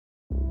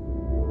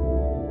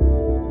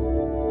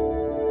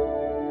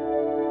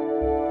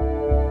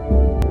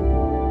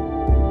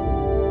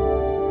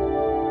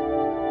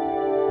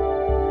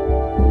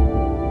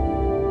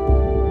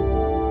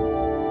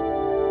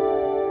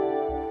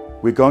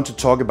We're going to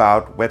talk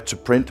about web to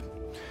print.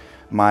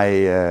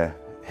 My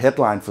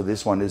headline for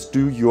this one is,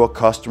 do your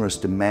customers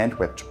demand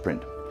web to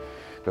print?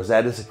 Because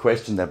that is a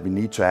question that we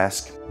need to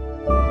ask.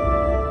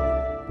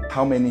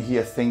 How many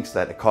here thinks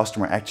that a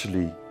customer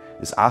actually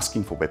is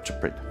asking for web to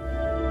print?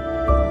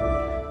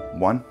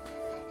 1,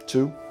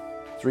 2,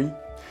 3.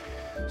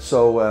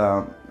 So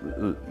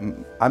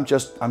I'm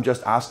just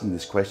asking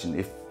this question.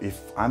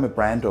 If I'm a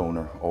brand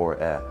owner or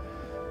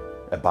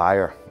a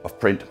buyer of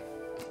print,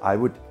 I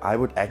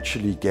would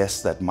actually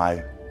guess that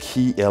my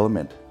key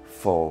element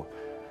for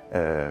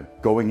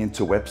going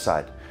into a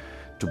website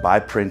to buy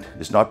print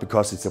is not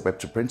because it's a web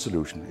to print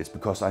solution, it's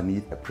because I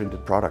need a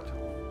printed product.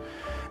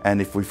 And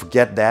if we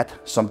forget that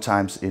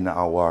sometimes in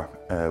our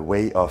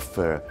way of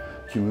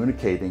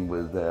communicating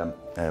with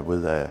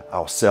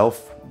ourselves,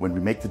 when we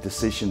make the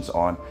decisions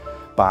on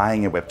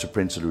buying a web to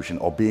print solution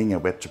or being a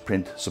web to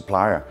print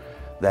supplier,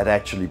 that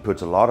actually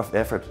puts a lot of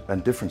effort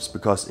and difference,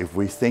 because if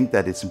we think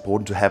that it's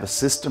important to have a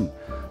system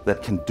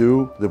that can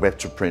do the web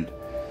to print,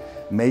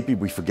 maybe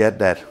we forget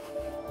that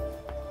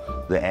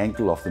the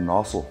angle of the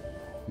nozzle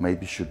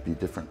maybe should be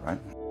different, right?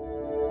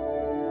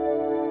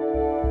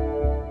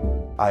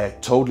 I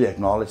totally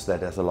acknowledge that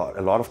there's a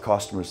lot of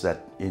customers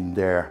that in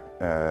their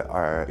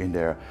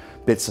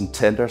bids and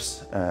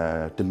tenders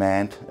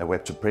demand a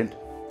web to print.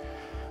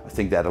 I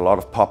think that a lot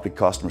of public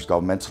customers,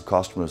 governmental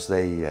customers,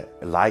 they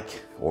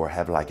like or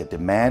have like a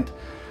demand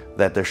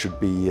that there should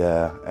be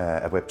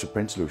a web to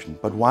print solution.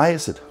 But why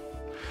is it?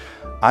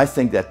 I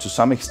think that to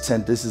some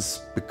extent this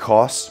is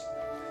because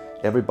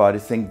everybody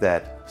thinks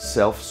that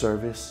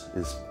self-service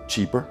is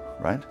cheaper,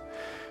 right?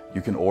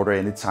 You can order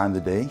any time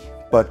of the day,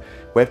 but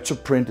web to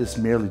print is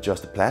merely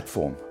just a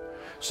platform.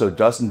 So it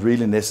doesn't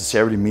really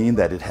necessarily mean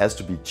that it has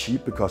to be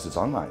cheap because it's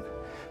online.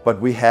 But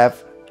we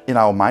have, in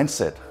our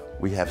mindset,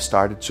 we have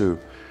started to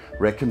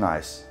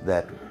recognize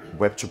that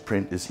web to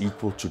print is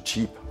equal to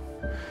cheap.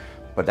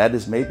 But that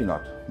is maybe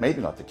not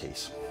the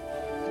case.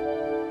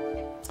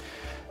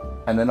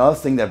 And another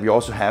thing that we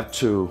also have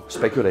to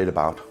speculate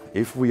about,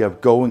 if we are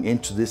going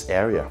into this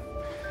area,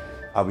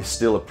 are we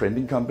still a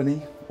printing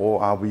company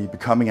or are we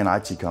becoming an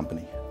IT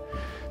company?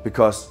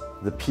 Because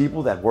the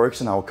people that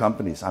works in our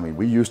companies, I mean,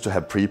 we used to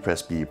have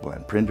pre-press people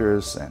and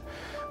printers and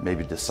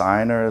maybe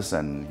designers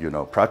and, you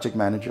know, project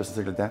managers and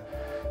things like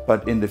that.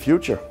 But in the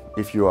future,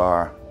 if you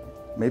are,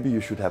 maybe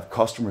you should have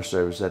customer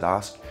service that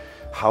ask,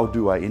 how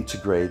do I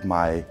integrate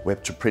my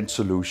web to print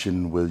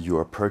solution with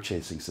your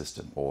purchasing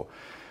system? Or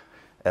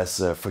as,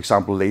 for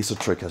example,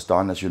 Lasertrick has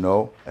done, as you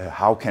know,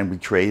 how can we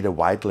create a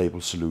white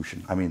label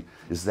solution? I mean,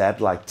 is that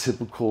like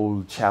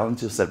typical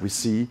challenges that we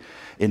see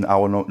in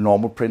our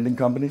normal printing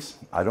companies?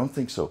 I don't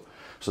think so.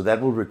 So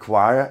that will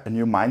require a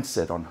new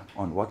mindset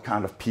on what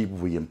kind of people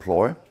we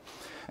employ.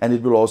 And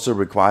it will also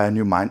require a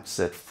new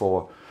mindset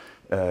for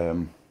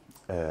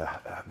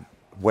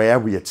where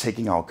we are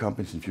taking our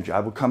companies in the future. I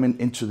will come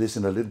into this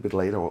in a little bit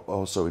later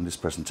also in this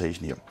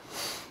presentation here.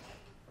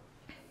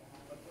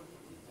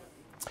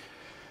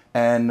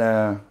 And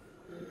the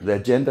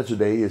agenda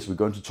today is we're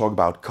going to talk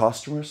about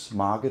customers,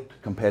 market,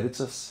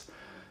 competitors,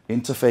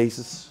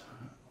 interfaces,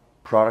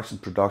 products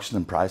and production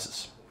and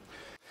prices.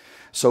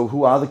 So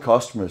who are the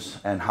customers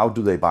and how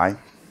do they buy?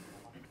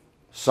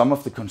 Some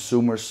of the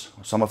consumers,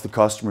 some of the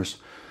customers,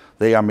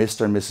 they are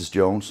Mr. and Mrs.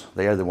 Jones.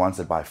 They are the ones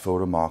that buy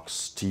photo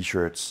mugs,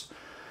 t-shirts,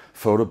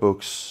 photo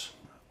books,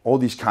 all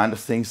these kind of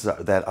things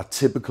that are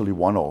typically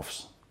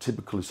one-offs,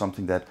 typically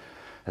something that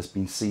has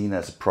been seen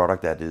as a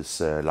product that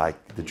is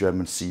like the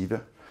German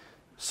Sieve.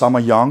 Some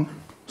are young,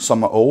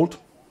 some are old,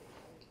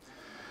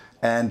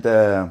 and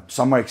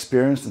some are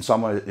experienced and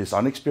some is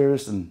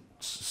unexperienced, and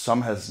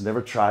some has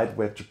never tried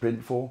web to print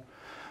before.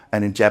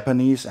 And in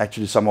Japanese,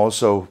 actually some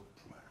also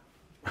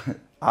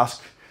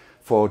ask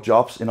for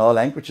jobs in other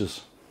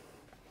languages.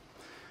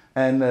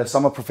 And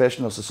some are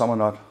professionals and some are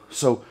not.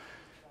 So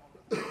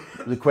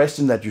the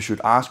question that you should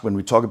ask when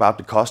we talk about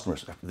the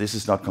customers, this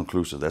is not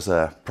conclusive. There's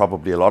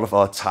probably a lot of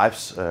other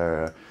types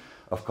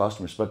of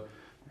customers, but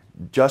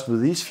just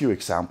with these few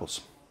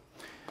examples,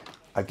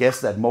 I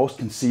guess that most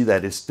can see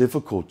that it's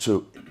difficult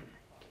to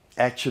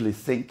actually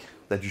think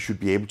that you should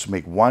be able to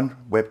make one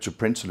web to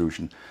print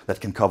solution that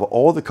can cover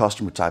all the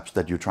customer types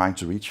that you're trying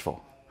to reach for.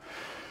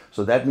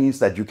 So that means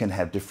that you can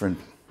have different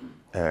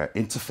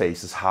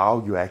interfaces,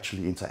 how you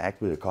actually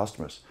interact with your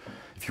customers.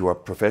 If you are a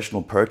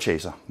professional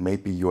purchaser,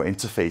 maybe your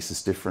interface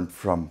is different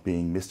from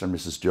being Mr. and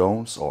Mrs.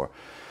 Jones, or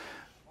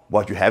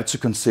what you have to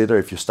consider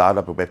if you start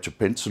up a web to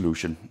print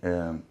solution.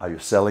 Are you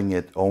selling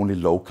it only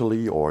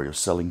locally or you're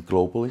selling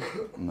globally?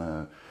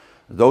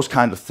 Those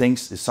kind of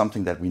things is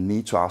something that we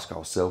need to ask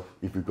ourselves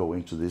if we go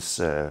into this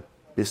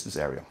business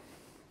area.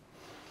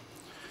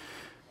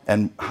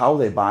 And how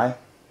they buy,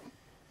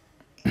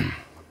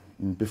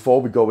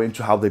 before we go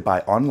into how they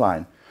buy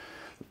online,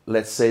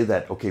 let's say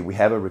that, okay, we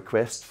have a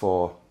request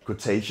for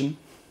quotation.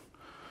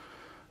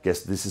 I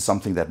guess this is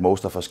something that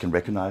most of us can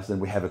recognize. Then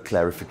we have a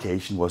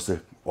clarification. Was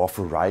the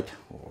offer right?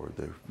 Or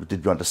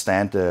did you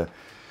understand the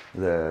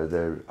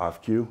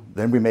RFQ?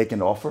 Then we make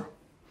an offer.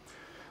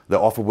 The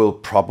offer will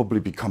probably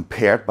be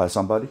compared by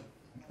somebody.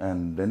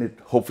 and then it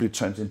hopefully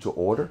turns into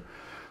order.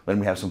 Then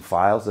we have some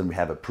files, then we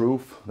have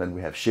approve, then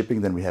we have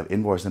shipping, then we have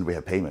invoice, then we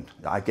have payment.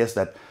 I guess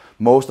that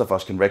most of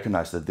us can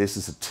recognize that this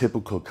is a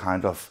typical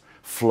kind of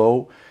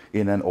flow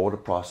in an order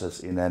process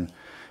in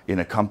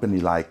a company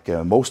like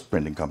most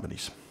printing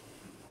companies.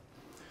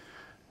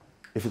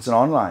 If it's an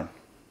online,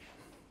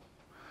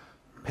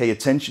 pay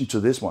attention to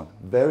this one.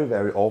 Very,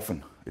 very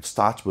often it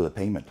starts with a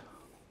payment,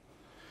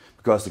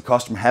 because the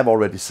customer have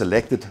already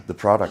selected the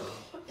product.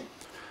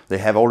 They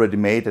have already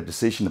made a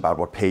decision about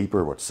what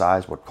paper, what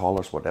size, what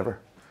colors, whatever.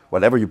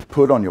 Whatever you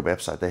put on your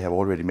website, they have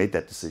already made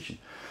that decision.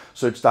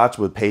 So it starts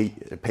with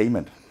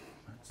payment.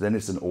 Then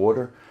it's an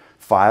order,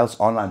 files,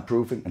 online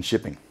proofing, and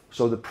shipping.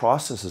 So the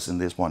processes in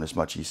this one is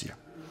much easier.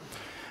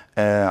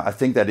 I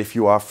think that if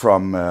you are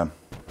from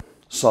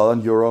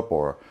Southern Europe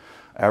or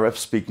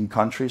Arab-speaking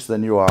countries,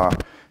 then you are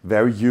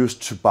very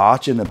used to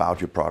bargain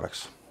about your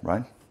products,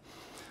 right?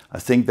 I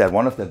think that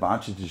one of the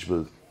advantages,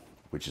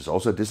 which is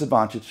also a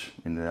disadvantage,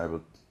 and I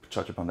will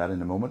touch upon that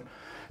in a moment,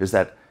 is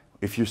that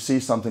if you see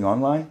something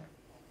online,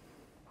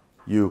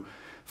 you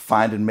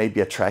find it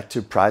maybe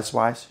attractive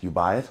price-wise, you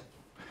buy it.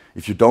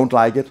 If you don't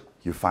like it,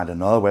 you find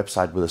another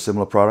website with a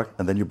similar product,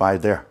 and then you buy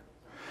it there.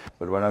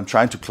 But what I'm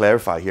trying to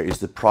clarify here is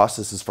the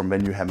processes from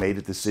when you have made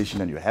a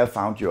decision and you have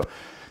found your...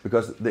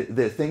 Because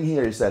the thing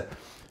here is that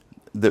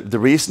the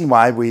reason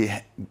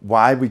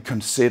why we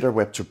consider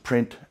web to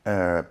print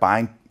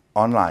buying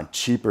online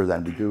cheaper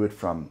than we do it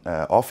from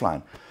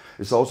offline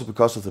is also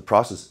because of the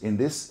process. In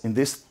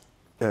this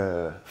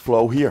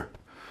flow here,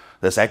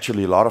 there's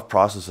actually a lot of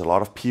process, a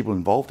lot of people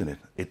involved in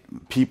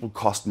it. People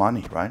cost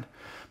money, right?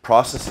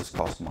 Processes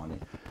cost money.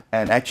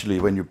 And actually,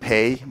 when you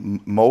pay,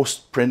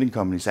 most printing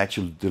companies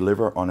actually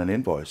deliver on an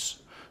invoice.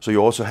 So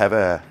you also have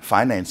a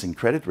financing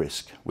credit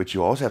risk, which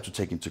you also have to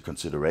take into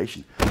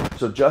consideration.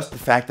 So just the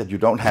fact that you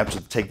don't have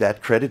to take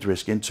that credit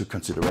risk into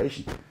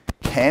consideration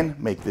can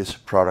make this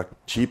product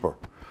cheaper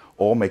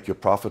or make your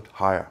profit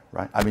higher,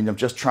 right? I mean, I'm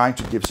just trying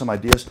to give some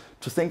ideas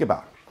to think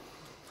about.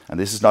 And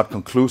this is not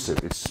conclusive.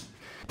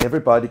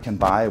 Everybody can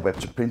buy a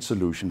web-to-print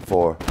solution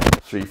for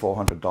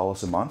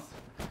 $300–400 a month,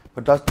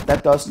 but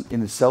that doesn't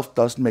in itself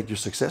doesn't make you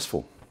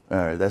successful.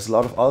 There's a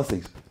lot of other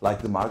things,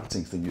 like the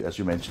marketing thing, as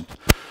you mentioned,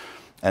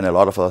 and a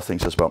lot of other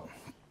things as well.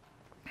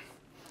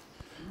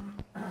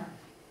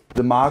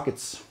 The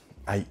markets.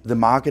 The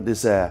market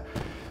is a...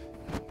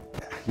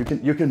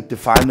 You can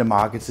define the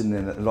markets in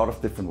a lot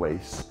of different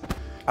ways.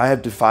 I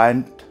have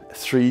defined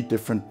 3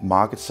 different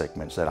market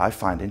segments that I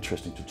find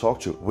interesting to talk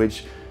to,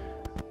 which,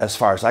 as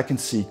far as I can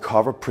see,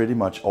 cover pretty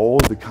much all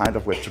the kind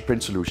of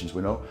web-to-print solutions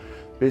we know.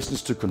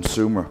 Business to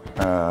consumer,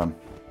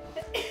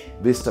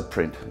 Vista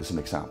Print is an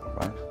example,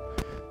 right?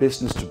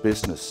 Business to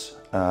business,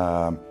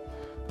 via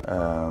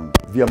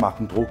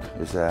Morten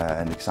Reitoft is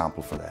an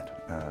example for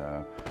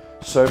that.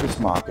 Service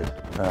market,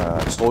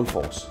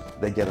 Stålfors,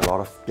 they get a lot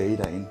of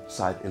data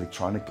inside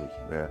electronically.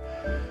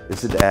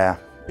 Is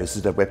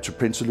it a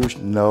web-to-print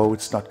solution? No,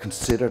 it's not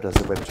considered as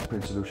a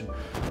web-to-print solution,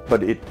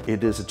 but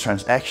it is a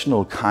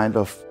transactional kind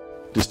of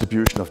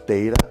distribution of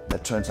data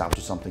that turns out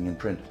to something in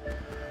print.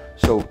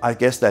 So I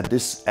guess that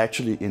this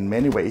actually in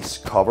many ways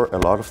cover a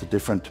lot of the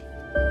different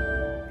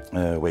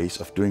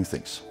ways of doing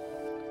things.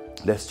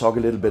 Let's talk a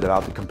little bit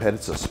about the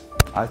competitors.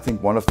 I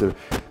think one of the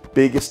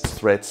biggest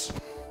threats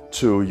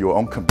to your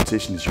own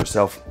competition is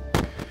yourself.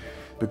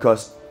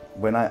 Because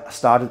when I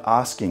started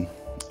asking,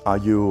 are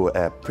you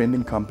a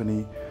printing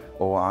company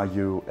or are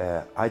you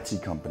an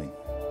IT company?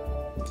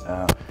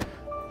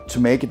 To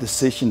make a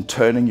decision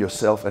turning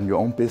yourself and your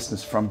own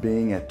business from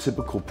being a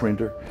typical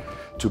printer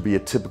to be a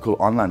typical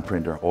online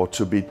printer or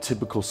to be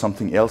typical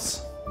something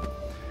else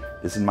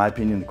is, in my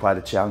opinion, quite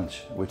a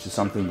challenge, which is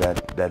something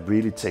that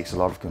really takes a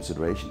lot of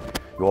consideration.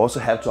 You also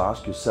have to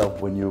ask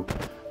yourself when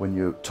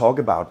you talk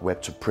about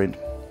web to print,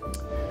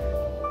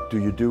 do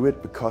you do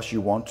it because you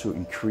want to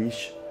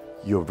increase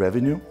your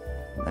revenue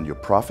and your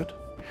profit?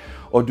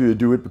 Or do you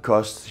do it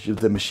because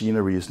the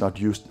machinery is not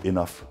used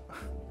enough?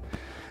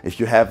 If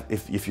you have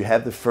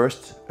the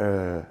first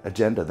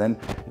agenda, then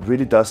it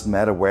really doesn't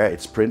matter where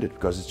it's printed,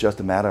 because it's just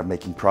a matter of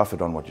making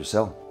profit on what you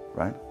sell,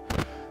 right?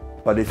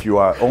 But if you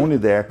are only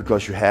there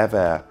because you have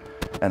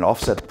an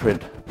offset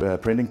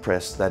printing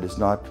press that is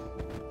not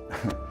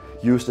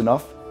used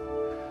enough,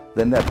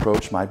 then the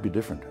approach might be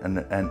different.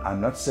 And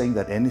I'm not saying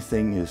that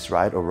anything is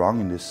right or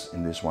wrong in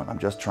this one. I'm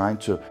just trying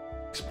to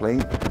explain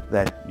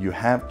that you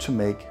have to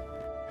make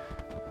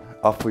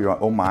up for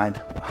your own mind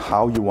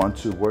how you want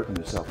to work on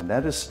yourself, and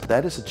that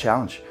is a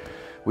challenge.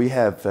 We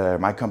have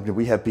my company.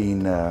 We have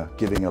been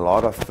giving a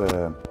lot of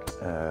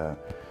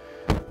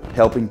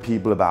helping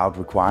people about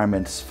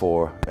requirements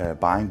for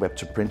buying web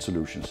to print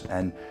solutions,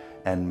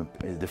 and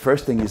the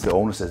first thing is the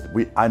owner says,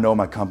 I know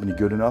my company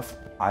good enough.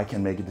 I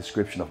can make a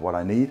description of what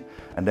I need,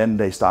 and then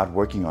they start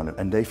working on it,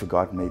 and they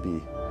forgot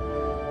maybe.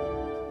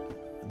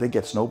 They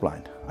get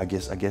snowblind. I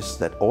guess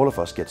that all of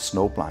us get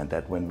snowblind,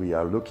 that when we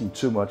are looking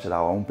too much at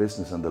our own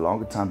business and the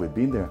longer time we've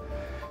been there,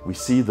 we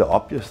see the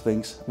obvious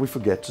things. We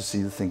forget to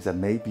see the things that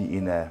maybe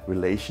in a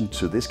relation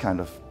to this kind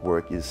of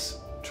work is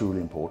truly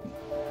important.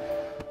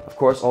 Of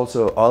course,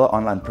 also other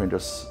online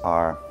printers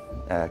are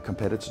a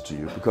competitor to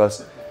you,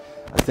 because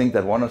I think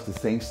that one of the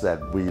things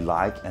that we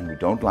like and we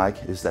don't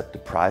like is that the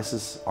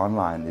prices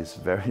online is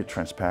very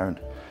transparent.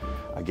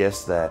 I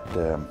guess that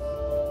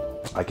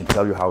I can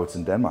tell you how it's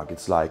in Denmark.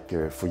 It's like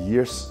for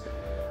years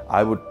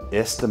I would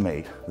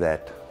estimate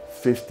that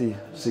 50,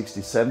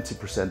 60,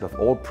 70% of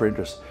all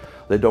printers,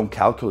 they don't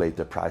calculate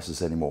their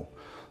prices anymore.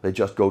 They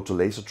just go to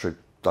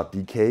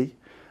lasertryk.dk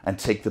and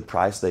take the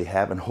price they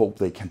have and hope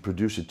they can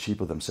produce it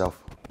cheaper themselves.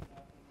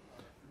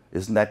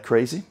 Isn't that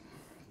crazy?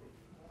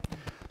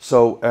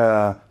 So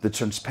the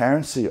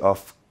transparency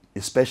of,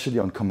 especially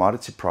on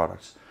commodity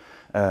products,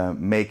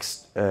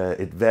 makes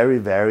it very,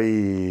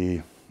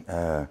 very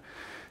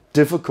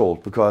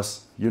difficult,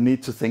 because you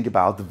need to think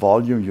about the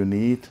volume you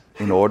need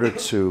in order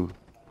to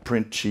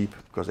print cheap,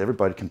 because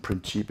everybody can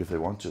print cheap if they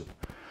want to.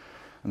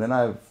 And then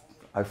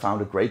I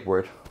found a great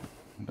word,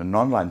 the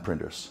non-line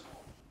printers.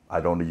 I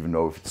don't even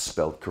know if it's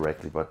spelled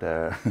correctly, but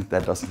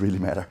that doesn't really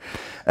matter.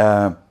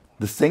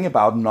 The thing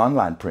about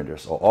non-line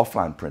printers or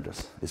offline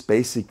printers is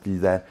basically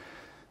that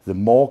the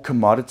more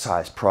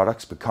commoditized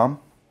products become,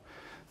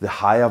 the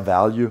higher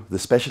value the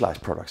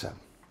specialized products have.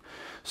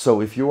 So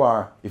if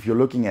you're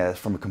looking at it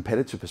from a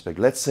competitive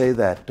perspective, let's say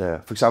that,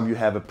 for example, you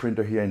have a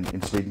printer here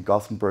in Sweden,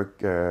 Gothenburg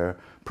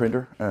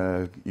printer,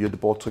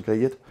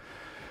 Göteborgstryckeriet.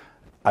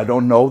 I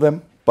don't know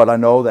them, but I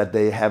know that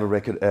they have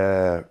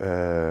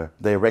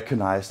they are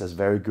recognized as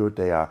very good.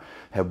 They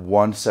have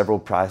won several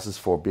prizes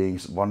for being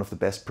one of the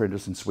best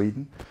printers in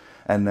Sweden.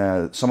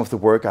 And some of the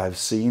work I've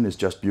seen is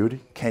just beauty.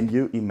 Can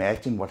you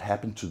imagine what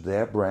happened to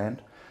their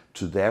brand,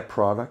 to their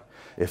product,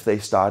 if they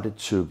started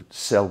to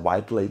sell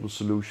white label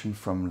solution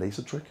from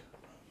Lasertryk?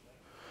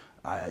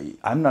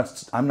 I'm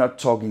not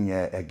talking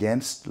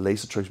against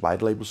Lasertryk's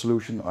white label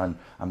solution, and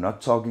I'm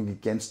not talking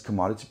against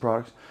commodity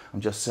products.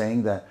 I'm just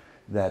saying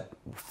that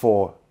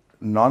for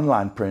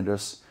non-line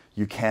printers,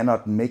 you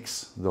cannot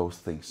mix those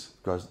things,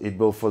 because it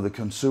will, for the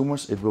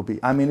consumers, it will be,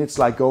 I mean, it's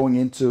like going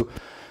into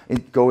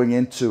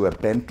a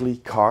Bentley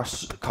car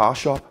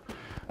shop,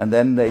 and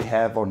then they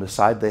have on the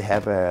side, they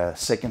have a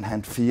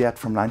second-hand Fiat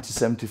from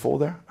 1974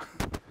 there.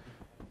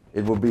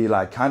 It will be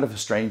like kind of a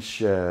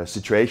strange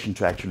situation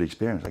to actually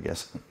experience, I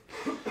guess.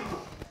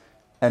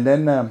 And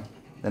then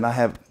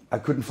I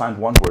couldn't find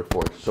one word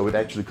for it, so it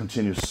actually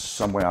continues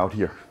somewhere out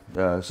here.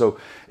 So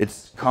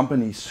it's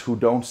companies who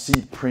don't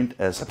see print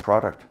as a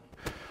product.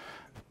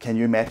 Can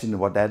you imagine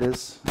what that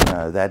is?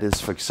 That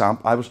is, for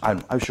example,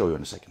 I'll show you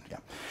in a second. Yeah,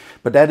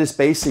 but that is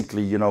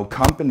basically, you know,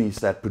 companies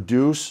that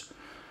produce.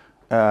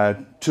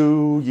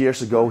 2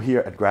 years ago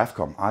here at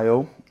Grafkom I,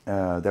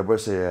 there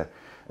was a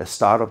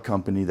startup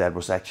company that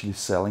was actually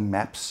selling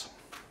maps.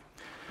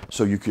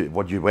 So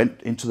you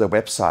went into their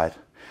website,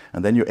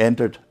 and then you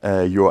entered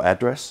your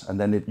address, and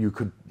then you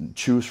could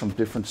choose from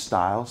different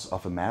styles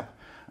of a map,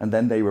 and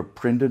then they were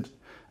printed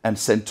and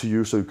sent to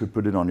you so you could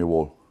put it on your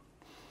wall.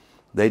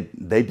 They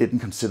didn't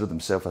consider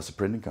themselves as a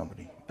printing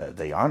company.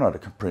 They are not a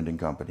printing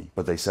company,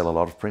 but they sell a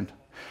lot of print.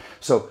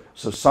 So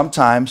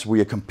sometimes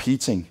we are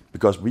competing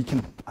because we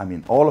can, I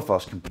mean, all of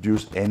us can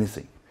produce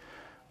anything.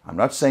 I'm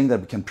not saying that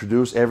we can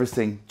produce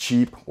everything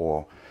cheap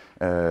or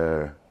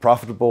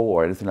profitable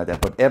or anything like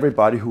that, but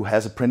everybody who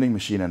has a printing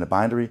machine and a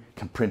bindery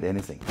can print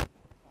anything.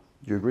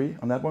 Do you agree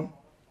on that one?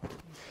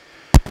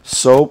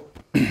 So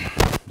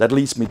that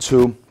leads me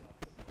to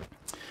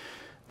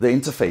the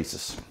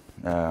interfaces.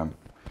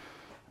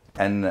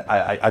 And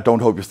I don't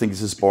hope you think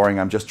this is boring.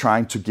 I'm just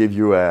trying to give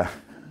you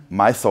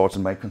my thoughts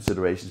and my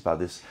considerations about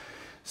this.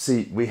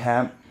 See, we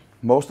have,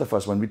 most of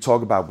us, when we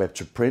talk about web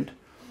to print,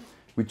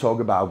 we talk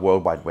about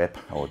World Wide Web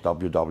or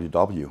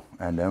www,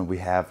 and then we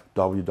have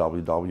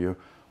www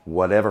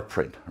whatever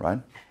print,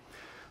 right?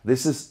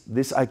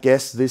 I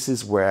guess this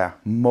is where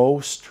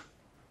most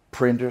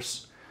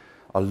printers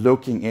are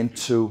looking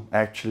into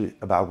actually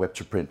about web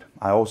to print.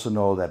 I also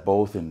know that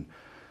both in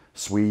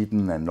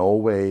Sweden and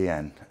Norway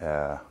and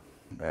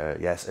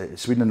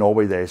Sweden and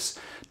Norway, there's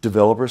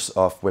developers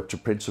of web to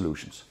print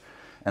solutions.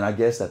 And I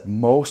guess that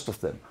most of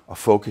them are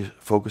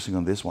focusing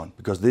on this one,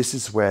 because this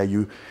is where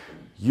you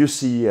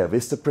see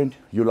Vistaprint,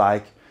 you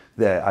like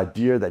the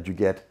idea that you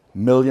get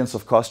millions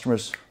of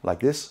customers like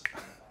this.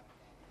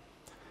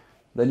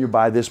 Then you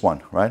buy this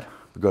one, right?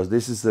 Because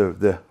this is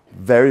the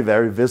very,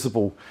 very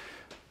visible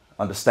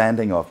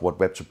understanding of what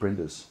web to print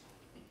is.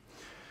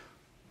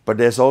 But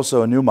there's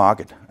also a new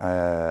market.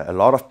 A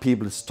lot of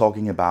people is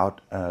talking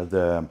about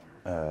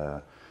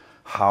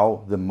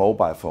how the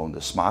mobile phone, the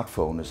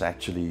smartphone, is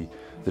actually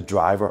the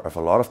driver of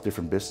a lot of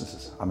different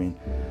businesses. I mean,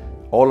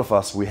 all of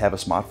us, we have a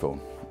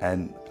smartphone.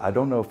 And I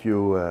don't know if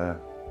you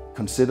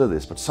consider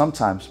this, but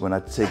sometimes when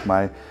I take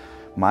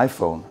my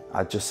phone,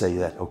 I just say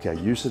that, okay, I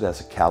use it as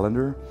a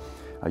calendar,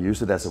 I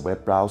use it as a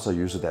web browser, I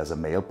use it as a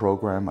mail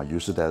program, I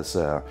use it as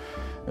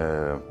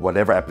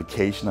whatever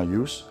application I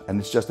use. And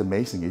it's just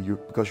amazing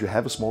because you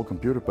have a small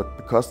computer, but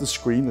because the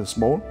screen is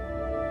small,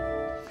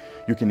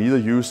 you can either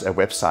use a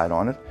website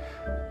on it,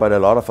 but a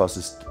lot of us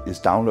is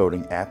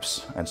downloading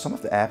apps, and some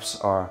of the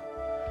apps are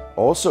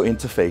also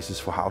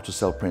interfaces for how to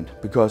sell print.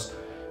 Because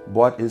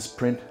what is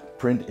print?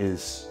 print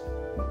is,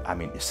 I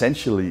mean,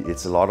 essentially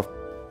it's a lot of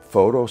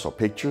photos or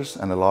pictures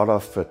and a lot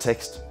of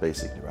text,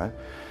 basically, right?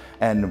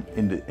 And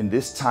in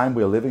this time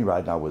we're living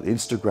right now with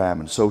Instagram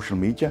and social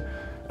media,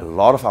 a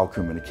lot of our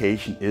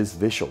communication is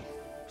visual.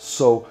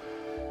 So,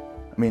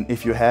 I mean,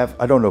 if you have,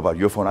 I don't know about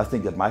your phone, I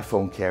think that my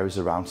phone carries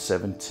around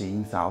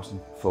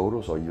 17,000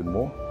 photos or even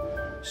more.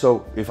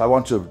 So if I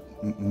want to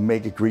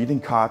make a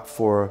greeting card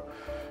for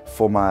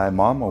my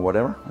mom or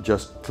whatever, I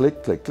just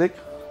click, click, click,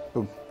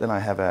 boom, then I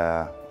have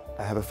a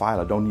file.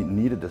 I don't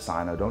need a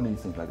design, I don't need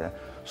things like that.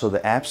 So the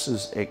apps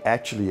is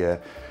actually,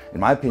 in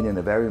my opinion,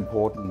 a very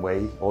important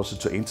way also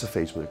to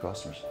interface with the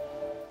customers.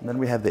 And then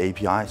we have the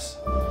APIs.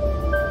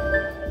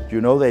 Do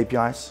you know the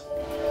APIs?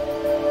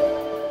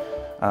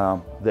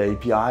 The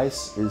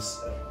APIs is,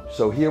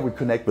 so here we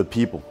connect with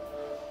people.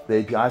 The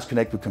APIs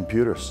connect with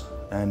computers.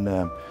 And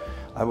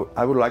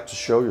I would like to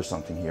show you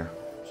something here.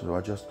 So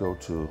I just go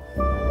to,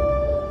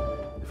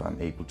 if I'm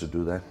able to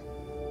do that.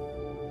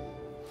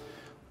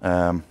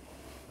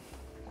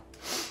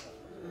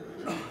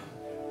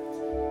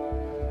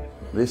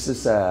 This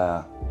is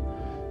a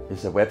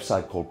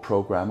website called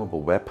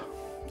Programmable Web,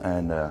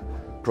 and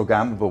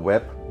Programmable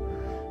Web,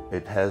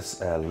 it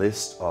has a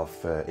list of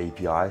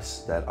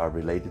APIs that are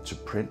related to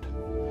print.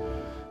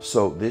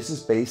 So this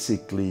is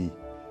basically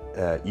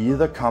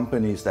either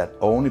companies that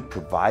only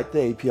provide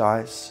the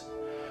APIs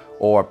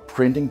or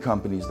printing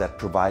companies that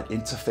provide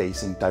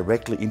interfacing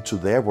directly into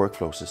their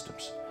workflow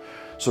systems.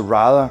 So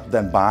rather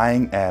than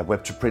buying a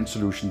web-to-print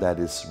solution that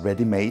is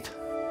ready-made,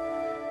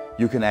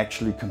 you can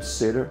actually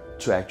consider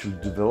to actually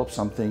develop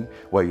something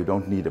where you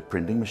don't need a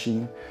printing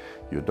machine,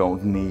 you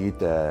don't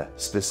need a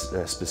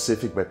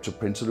specific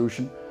web-to-print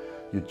solution,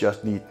 you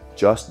just need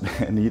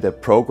a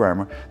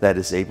programmer that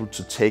is able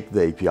to take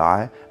the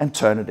API and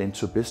turn it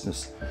into a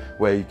business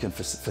where you can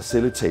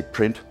facilitate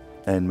print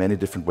in many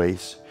different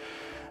ways.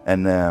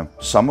 And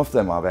some of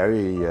them are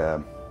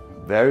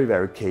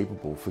very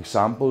capable. For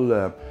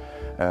example,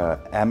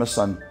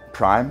 Amazon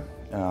Prime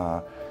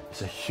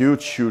is a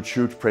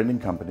huge printing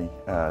company.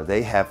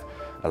 They have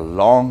a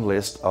long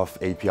list of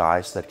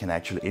APIs that can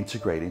actually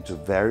integrate into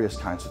various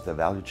kinds of the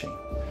value chain.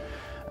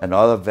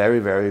 Another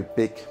very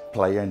big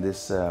player in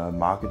this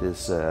market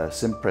is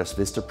Simpress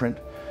Vistaprint.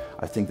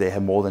 I think they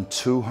have more than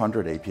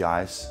 200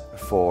 APIs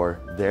for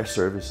their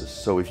services.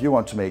 So if you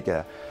want to make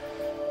an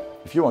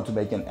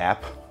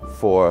app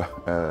for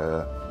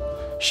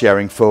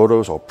sharing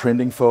photos or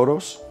printing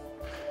photos,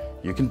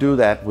 you can do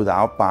that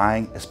without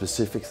buying a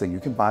specific thing. You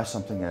can buy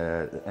something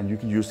and you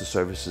can use the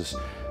services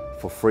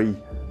for free.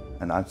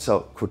 And I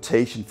sell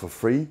quotation for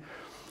free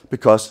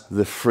because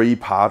the free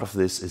part of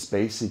this is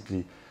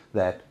basically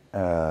that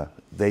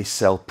they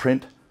sell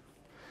print.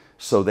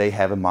 So they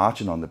have a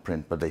margin on the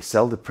print, but they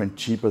sell the print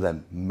cheaper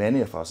than many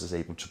of us is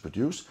able to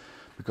produce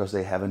because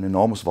they have an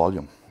enormous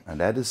volume. And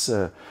that is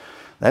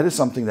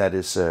something that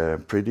is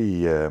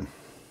pretty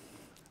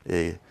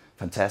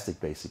fantastic,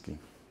 basically.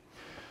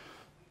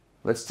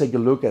 Let's take a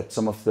look at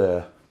some of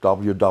the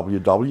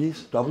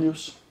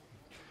WWWs.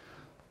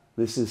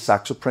 This is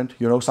Saxo Print.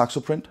 You know Saxo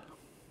Print?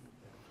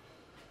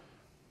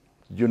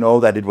 You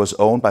know that it was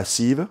owned by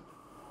Sive,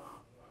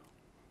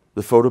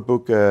 the photo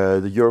book,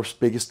 Europe's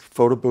biggest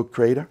photo book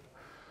creator.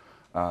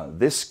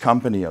 This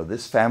company, or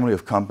this family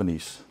of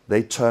companies,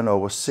 they turn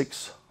over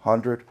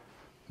 600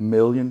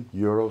 million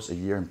euros a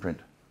year in print.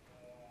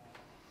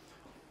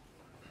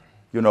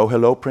 You know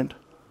Hello Print?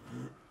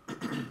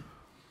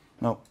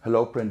 No,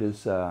 Hello Print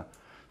is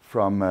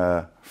from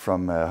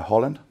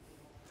Holland.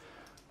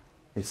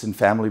 It's in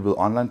family with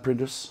online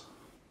printers.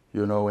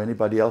 You know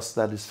anybody else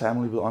that is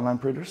family with online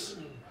printers?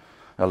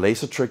 A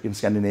Laser Trick in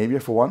Scandinavia,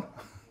 for one.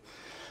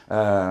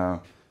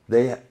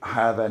 They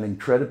have an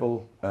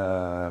incredible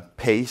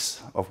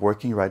pace of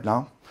working right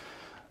now.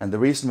 And the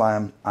reason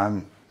why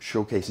I'm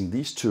showcasing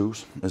these two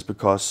is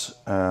because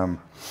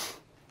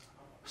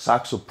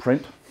Saxo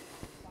Print,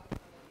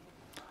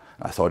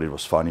 I thought it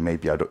was funny,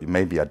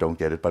 maybe I don't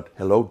get it, but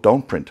hello,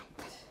 don't print.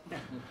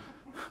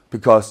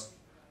 Because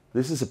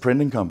this is a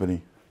printing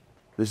company,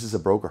 this is a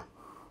broker.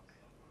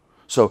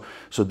 So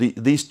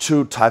these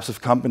two types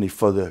of company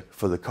for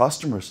the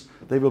customers,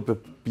 they will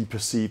be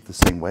perceived the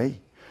same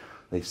way.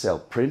 They sell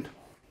print.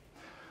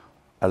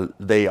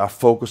 They are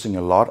focusing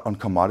a lot on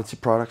commodity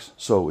products.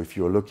 So if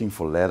you're looking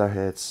for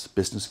letterheads,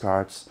 business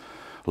cards,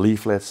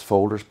 leaflets,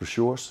 folders,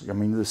 brochures, I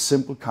mean the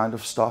simple kind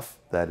of stuff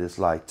that is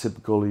like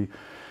typically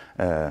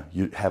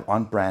you have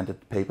unbranded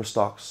paper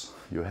stocks.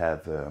 You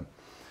have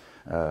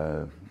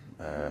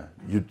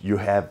you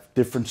have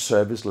different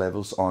service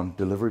levels on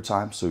delivery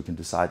time, so you can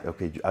decide,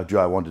 okay, do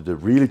I want the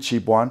really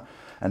cheap one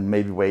and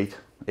maybe wait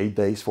 8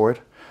 days for it,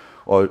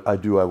 or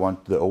do I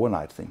want the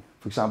overnight thing?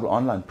 For example,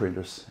 online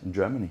printers in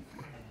Germany,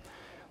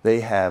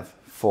 they have,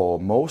 for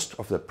most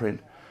of the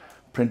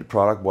printed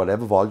product,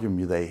 whatever volume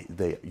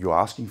you're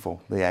asking for,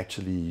 they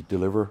actually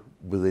deliver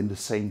within the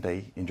same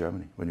day in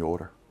Germany when you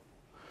order,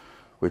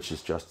 which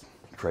is just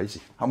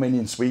crazy. How many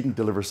in Sweden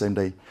deliver same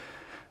day?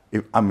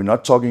 I'm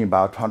not talking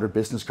about 100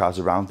 business cards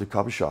around the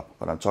copy shop,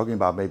 but I'm talking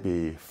about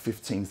maybe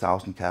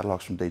 15,000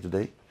 catalogs from day to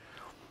day.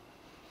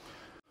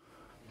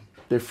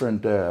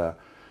 different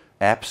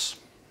apps.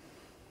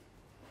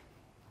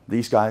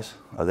 These guys,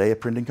 are they a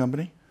printing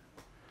company?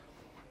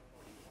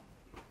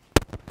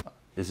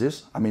 Is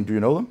this? I mean, do you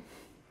know them?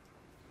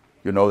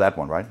 You know that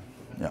one, right?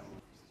 Yeah.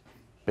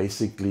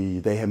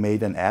 Basically, they have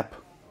made an app.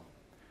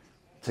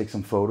 Take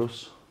some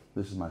photos.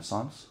 This is my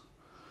son's.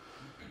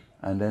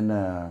 And then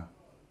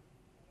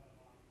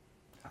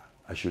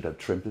I should have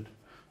trimmed it.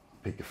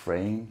 Pick a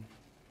frame.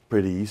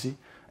 Pretty easy.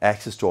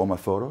 Access to all my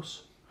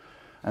photos.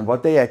 And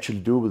what they actually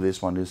do with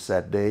this one is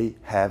that they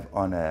have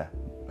on a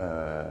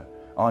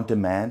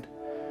on-demand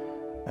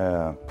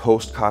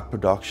postcard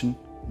production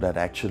that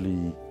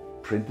actually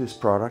print this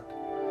product,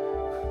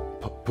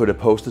 put a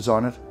postage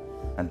on it,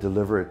 and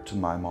deliver it to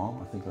my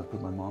mom. I think I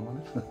put my mom on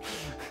it.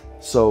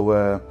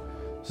 So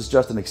this is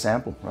just an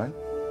example, right?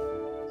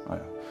 Oh,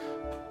 yeah.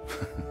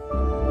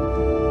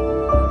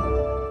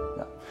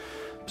 Yeah.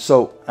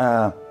 So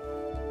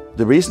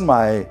the reason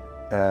why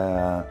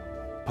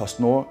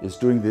PostNord is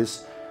doing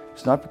this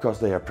is not because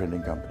they are a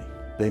printing company.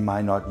 They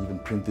might not even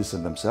print this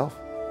in themselves.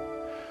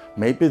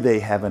 Maybe they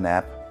have an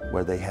app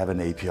where they have an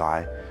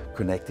API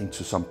connecting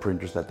to some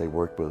printers that they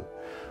work with,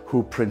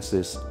 who prints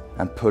this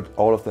and put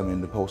all of them in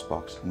the post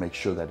box and make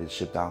sure that it's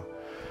shipped out.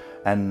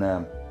 And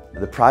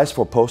the price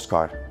for a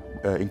postcard,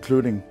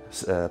 including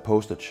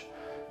postage,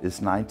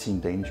 is 19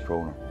 Danish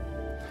kroner.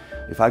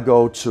 If I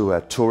go to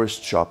a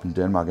tourist shop in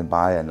Denmark and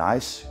buy a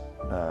nice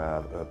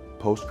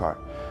postcard,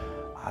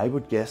 I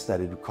would guess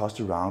that it would cost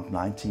around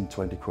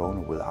 19-20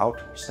 kroner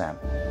without stamp,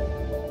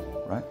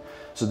 right?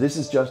 So this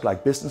is just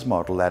like business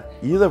model that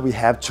either we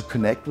have to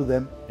connect with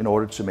them in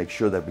order to make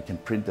sure that we can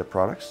print their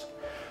products,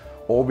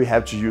 or we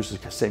have to use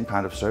the same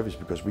kind of service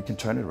because we can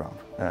turn it around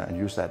and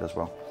use that as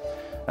well.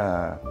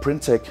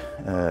 Print Tech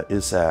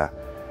is a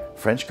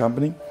French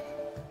company.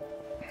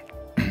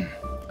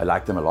 I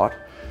like them a lot.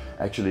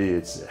 Actually,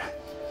 it's a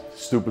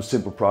stupid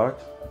simple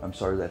product. I'm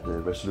sorry that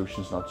the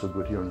resolution is not so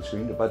good here on the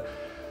screen, but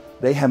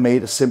they have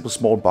made a simple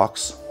small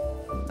box,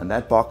 and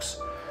that box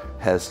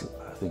has,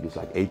 I think it's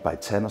like 8 by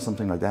 10 or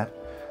something like that.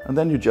 And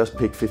then you just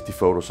pick 50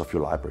 photos of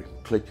your library,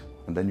 click,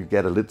 and then you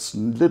get a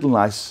little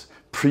nice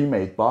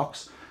pre-made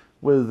box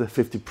with the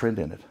 50 print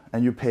in it.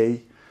 And you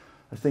pay,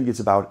 I think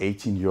it's about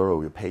 18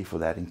 euro you pay for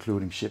that,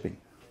 including shipping,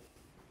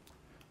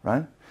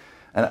 right?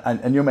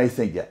 And you may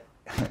think, yeah,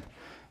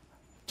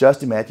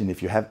 just imagine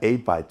if you have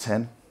 8 by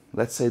 10,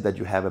 let's say that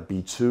you have a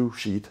B2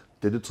 sheet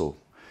digital.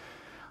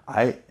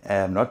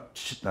 I'm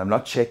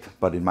not checked,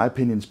 but in my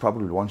opinion, it's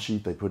probably one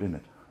sheet they put in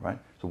it, right?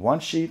 So one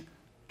sheet,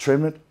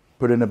 trim it,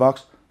 put it in a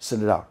box,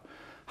 send it out.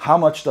 How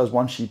much does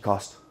one sheet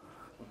cost?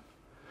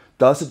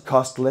 Does it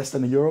cost less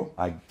than €1?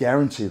 I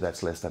guarantee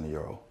that's less than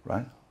 €1,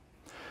 right?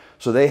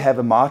 So they have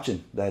a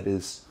margin that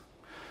is,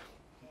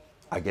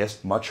 I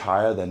guess, much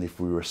higher than if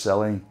we were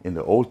selling in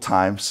the old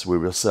times. We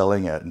were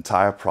selling an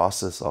entire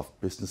process of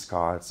business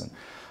cards and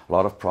a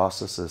lot of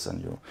processes,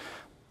 and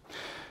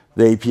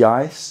the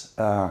APIs.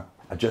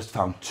 I just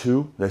found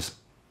 2. There's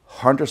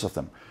hundreds of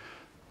them.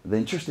 The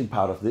interesting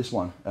part of this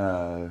one,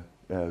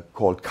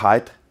 called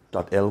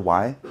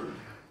kite.ly,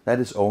 that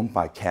is owned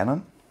by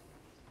Canon.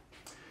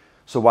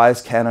 So why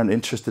is Canon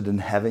interested in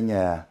having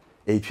a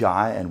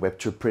API and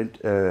web-to-print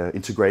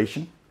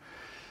integration?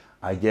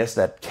 I guess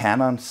that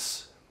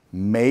Canon's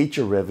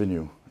major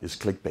revenue is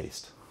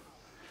click-based.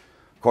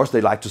 Of course,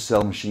 they like to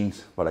sell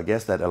machines, but I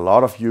guess that a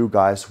lot of you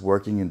guys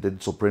working in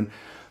digital print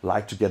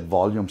like to get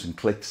volumes and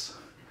clicks.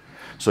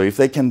 So if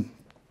they can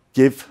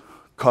give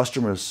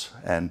customers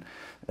and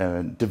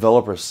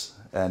developers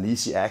an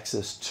easy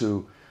access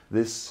to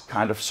this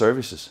kind of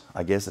services,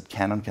 I guess that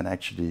Canon can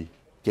actually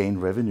gain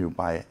revenue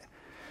by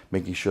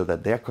making sure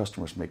that their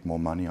customers make more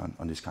money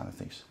on these kind of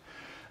things.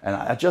 And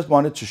I just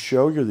wanted to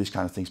show you these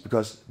kind of things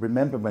because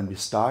remember when we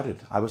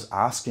started, I was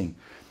asking,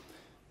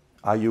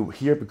 are you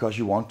here because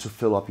you want to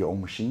fill up your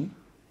own machine?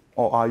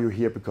 Or are you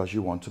here because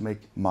you want to make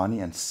money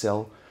and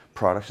sell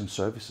products and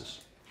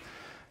services?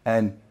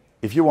 And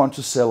if you want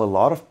to sell a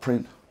lot of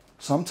print,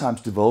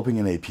 sometimes developing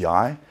an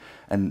API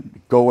and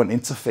go and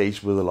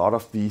interface with a lot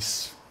of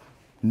these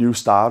new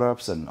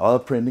startups and other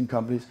printing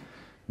companies,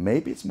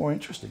 maybe it's more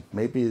interesting.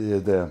 Maybe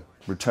the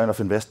return of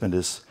investment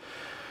is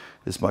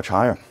much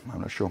higher.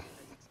 I'm not sure.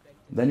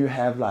 Then you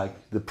have like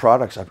the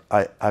products.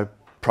 I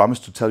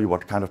promised to tell you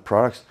what kind of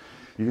products.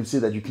 You can see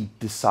that you can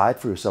decide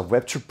for yourself.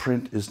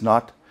 Web-to-print is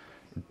not,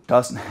 it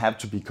doesn't have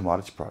to be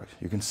commodity products.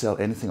 You can sell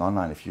anything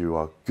online if you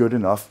are good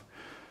enough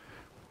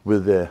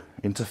with the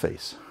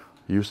interface,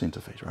 user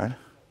interface, right?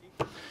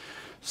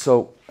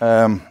 So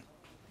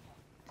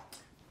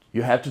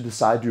you have to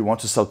decide, do you want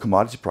to sell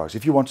commodity products?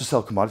 If you want to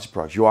sell commodity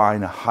products, you are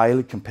in a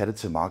highly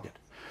competitive market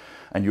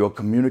and you are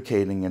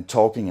communicating and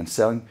talking and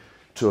selling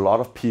to a lot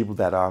of people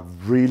that are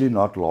really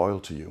not loyal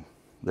to you.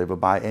 They will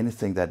buy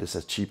anything that is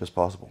as cheap as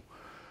possible.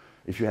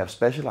 If you have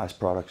specialized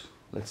products,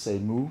 let's say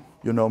Moo,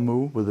 you know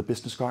Moo with the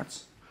business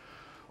cards,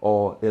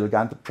 or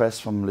Elegante Press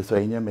from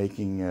Lithuania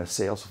making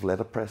sales of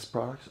letterpress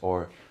products,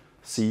 or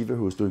Sive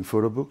who's doing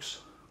photo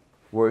books,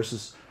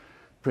 versus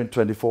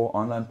Print24,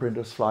 online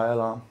printers, Flyer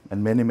Alarm,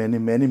 and many, many,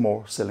 many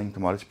more selling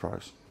commodity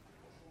products.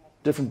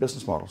 Different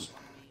business models.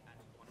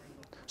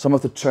 Some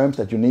of the terms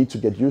that you need to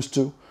get used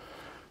to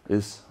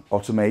is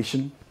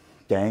automation,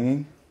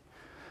 ganging,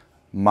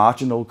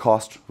 marginal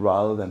cost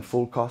rather than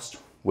full cost,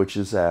 which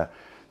is a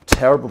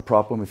terrible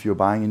problem if you're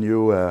buying a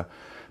new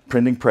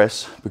printing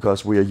press,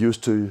 because we are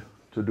used to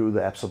do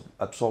the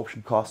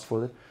absorption cost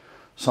for it.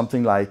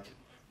 Something like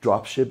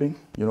drop shipping.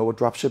 You know what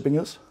drop shipping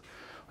is?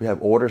 We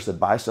have orders that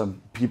buy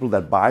people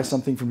that buy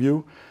something from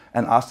you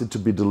and ask it to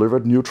be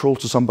delivered neutral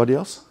to somebody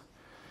else.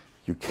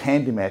 You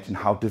can't imagine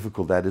how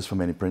difficult that is for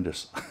many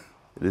printers.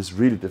 It is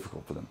really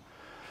difficult for them.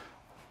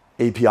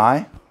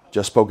 API,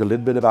 just spoke a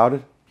little bit about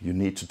it. You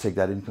need to take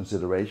that in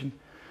consideration.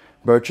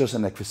 Mergers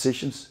and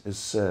acquisitions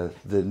is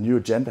the new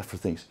agenda for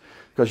things.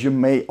 Because you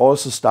may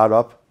also start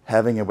up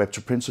having a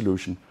web-to-print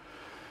solution,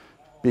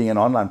 being an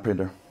online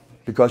printer,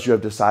 because you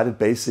have decided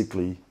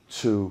basically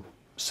to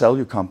sell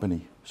your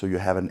company, so you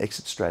have an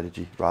exit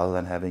strategy rather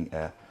than having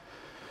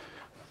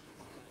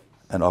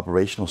an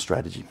operational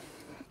strategy.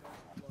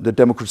 The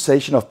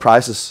democratization of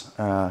prices,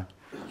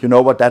 you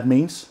know what that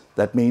means?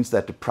 That means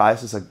that the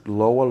prices are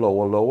lower,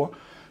 lower, lower,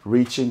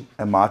 reaching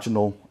a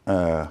marginal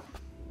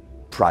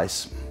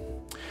price.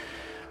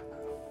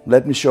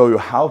 Let me show you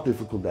how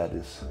difficult that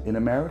is. In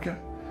America,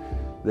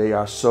 they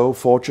are so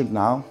fortunate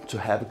now to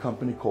have a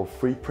company called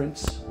Free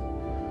Prints.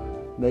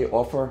 They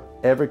offer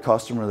every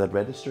customer that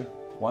register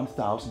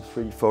 1,000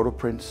 free photo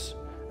prints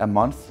a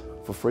month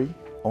for free,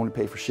 only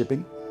pay for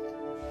shipping.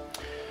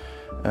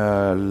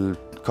 A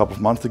couple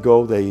of months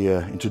ago, they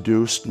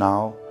introduced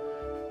now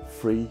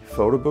free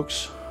photo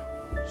books.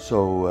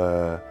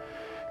 So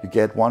you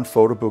get one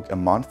photo book a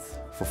month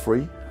for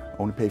free,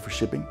 only pay for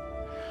shipping.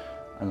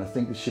 And I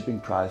think the shipping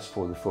price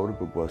for the photo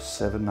book was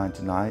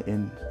 $7.99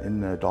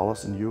 in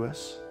dollars in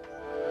US.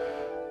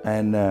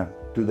 And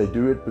do they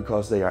do it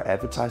because they are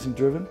advertising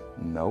driven?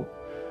 No.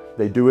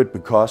 They do it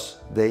because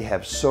they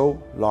have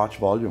so large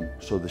volume.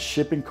 So the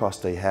shipping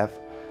cost they have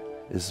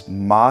is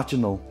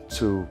marginal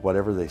to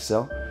whatever they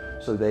sell.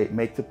 So they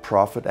make the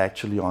profit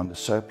actually on the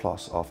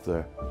surplus of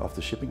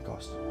the shipping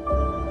cost.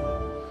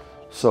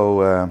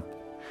 So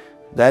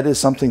that is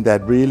something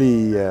that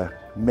really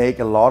make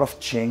a lot of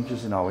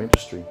changes in our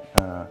industry.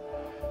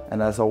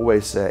 And as I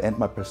always end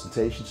my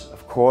presentations,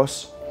 of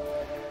course,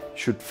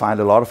 should find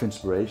a lot of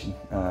inspiration.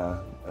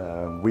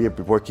 We have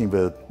been working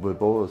with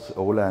both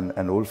Ola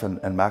and Ulf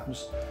and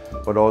Magnus,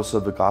 but also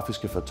the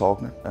Grafiske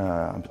Fortognet.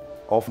 I'm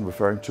often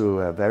referring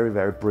to a very,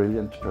 very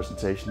brilliant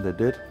presentation they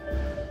did.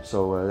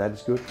 So that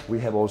is good. We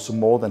have also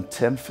more than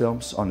 10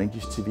 films on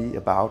INKISH TV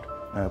about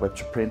web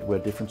to print, where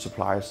different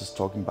suppliers is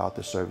talking about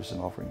their service and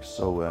offerings.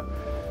 So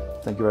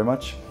thank you very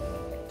much.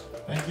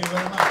 Thank you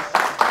very much.